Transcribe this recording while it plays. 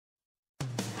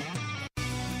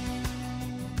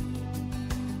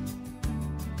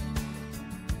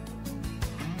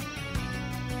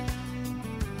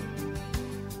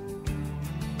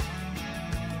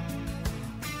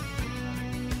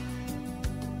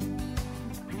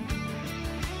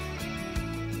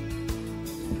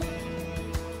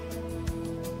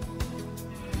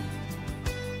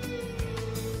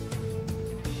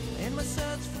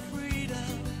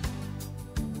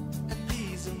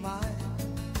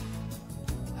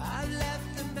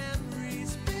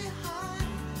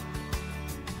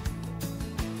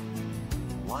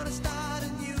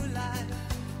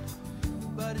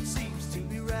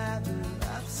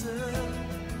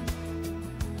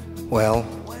Well,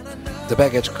 the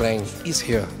baggage claim is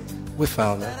here. We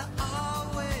found it.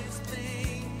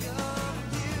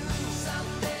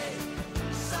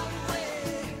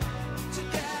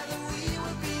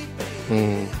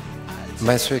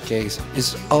 My suitcase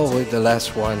is always the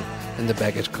last one in the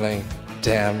baggage claim.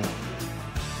 Damn.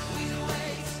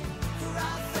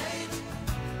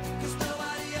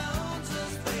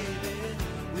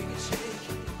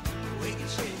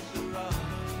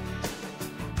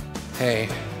 Hey,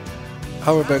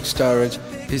 our bag storage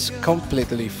is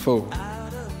completely full.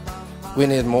 We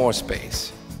need more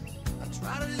space.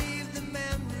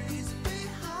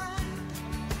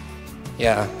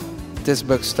 Yeah, this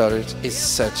book storage is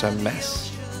such a mess.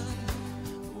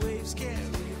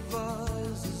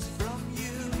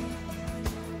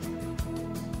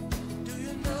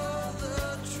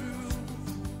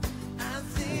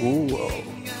 Whoa.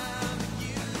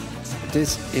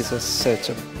 This is such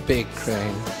a big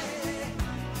crane.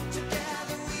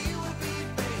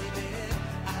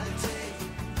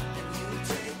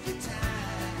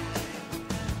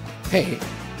 Hey,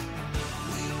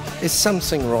 is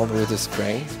something wrong with this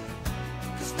crane?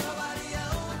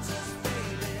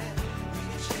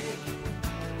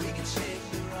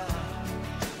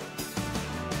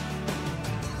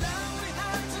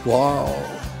 Wow,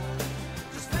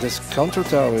 this control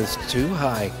tower is too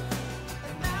high.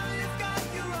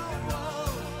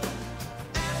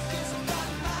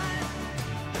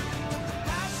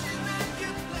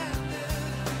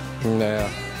 Nah,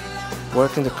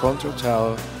 working the control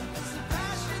tower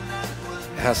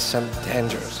has some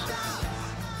dangers.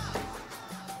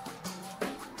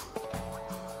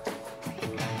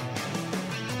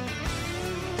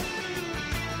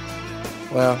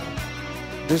 Well,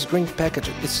 this green package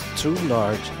is too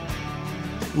large.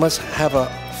 Must have a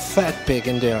fat pig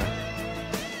in there.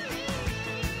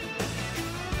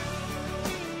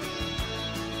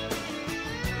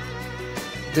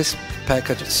 This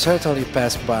package certainly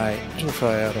passed by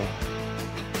infrared.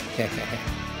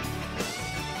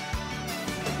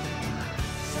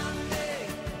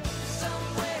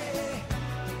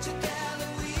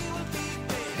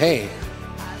 Hey,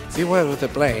 beware with the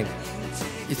plane.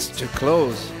 It's too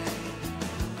close.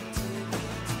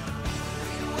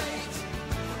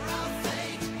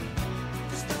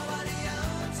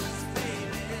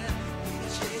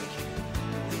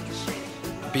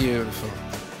 Beautiful.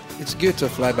 It's good to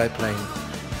fly by plane,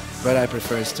 but I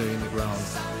prefer staying in the ground.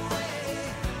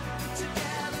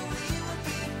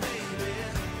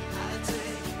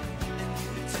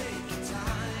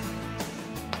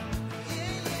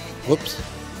 Whoops.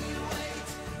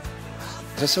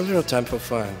 Just a little time for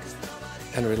fun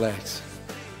and relax.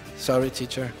 Sorry,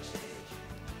 teacher.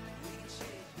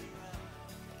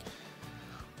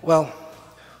 Well,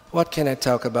 what can I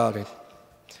talk about it?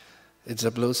 It's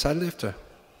a blue side lifter.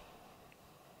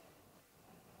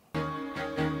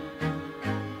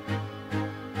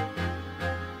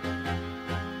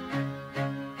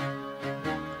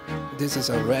 This is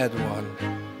a red one.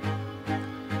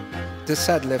 This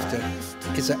side lifter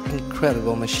is an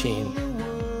incredible machine.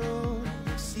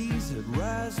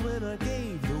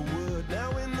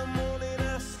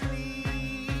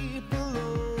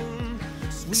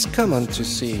 It's common to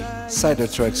see cider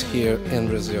trucks here in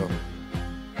Brazil.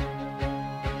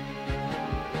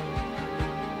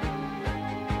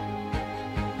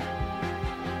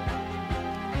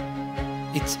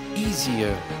 It's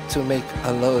easier to make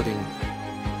a loading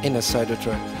in a cider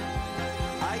truck.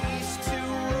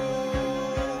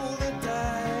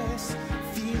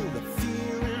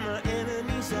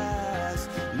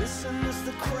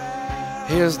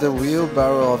 Here's the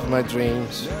wheelbarrow of my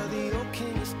dreams.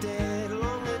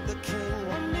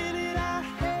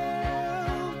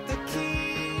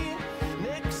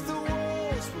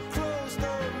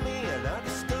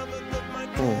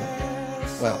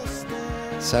 Well,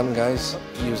 some guys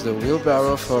use the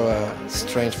wheelbarrow for a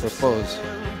strange purpose.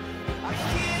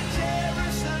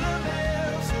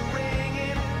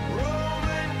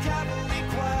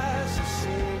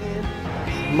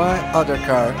 My other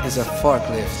car is a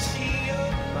forklift.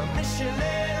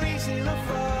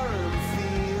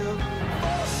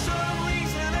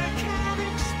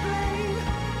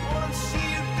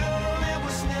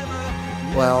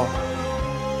 Well,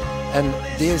 and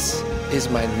this is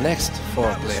my next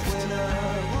forklift.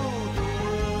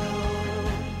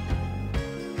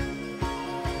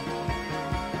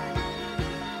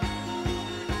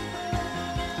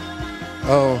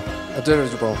 Oh, a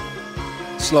dirigible.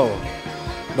 Slow,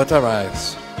 but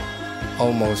arrives.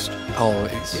 Almost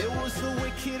always.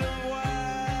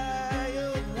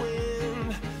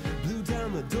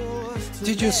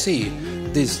 did you see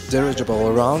this dirigible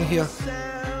around here?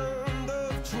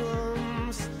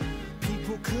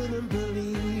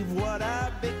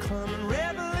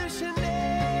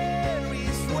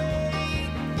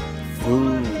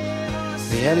 Ooh,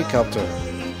 the helicopter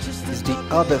is the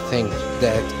other thing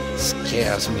that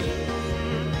scares me.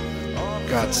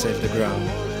 God save the ground.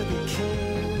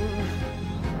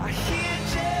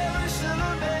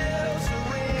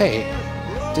 Hey,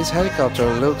 this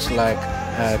helicopter looks like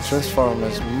a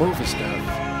Transformers movie star.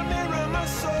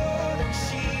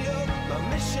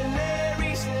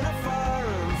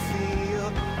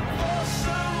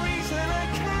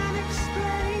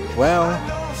 Well,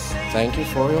 thank you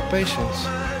for your patience.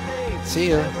 See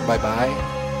you. Bye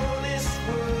bye.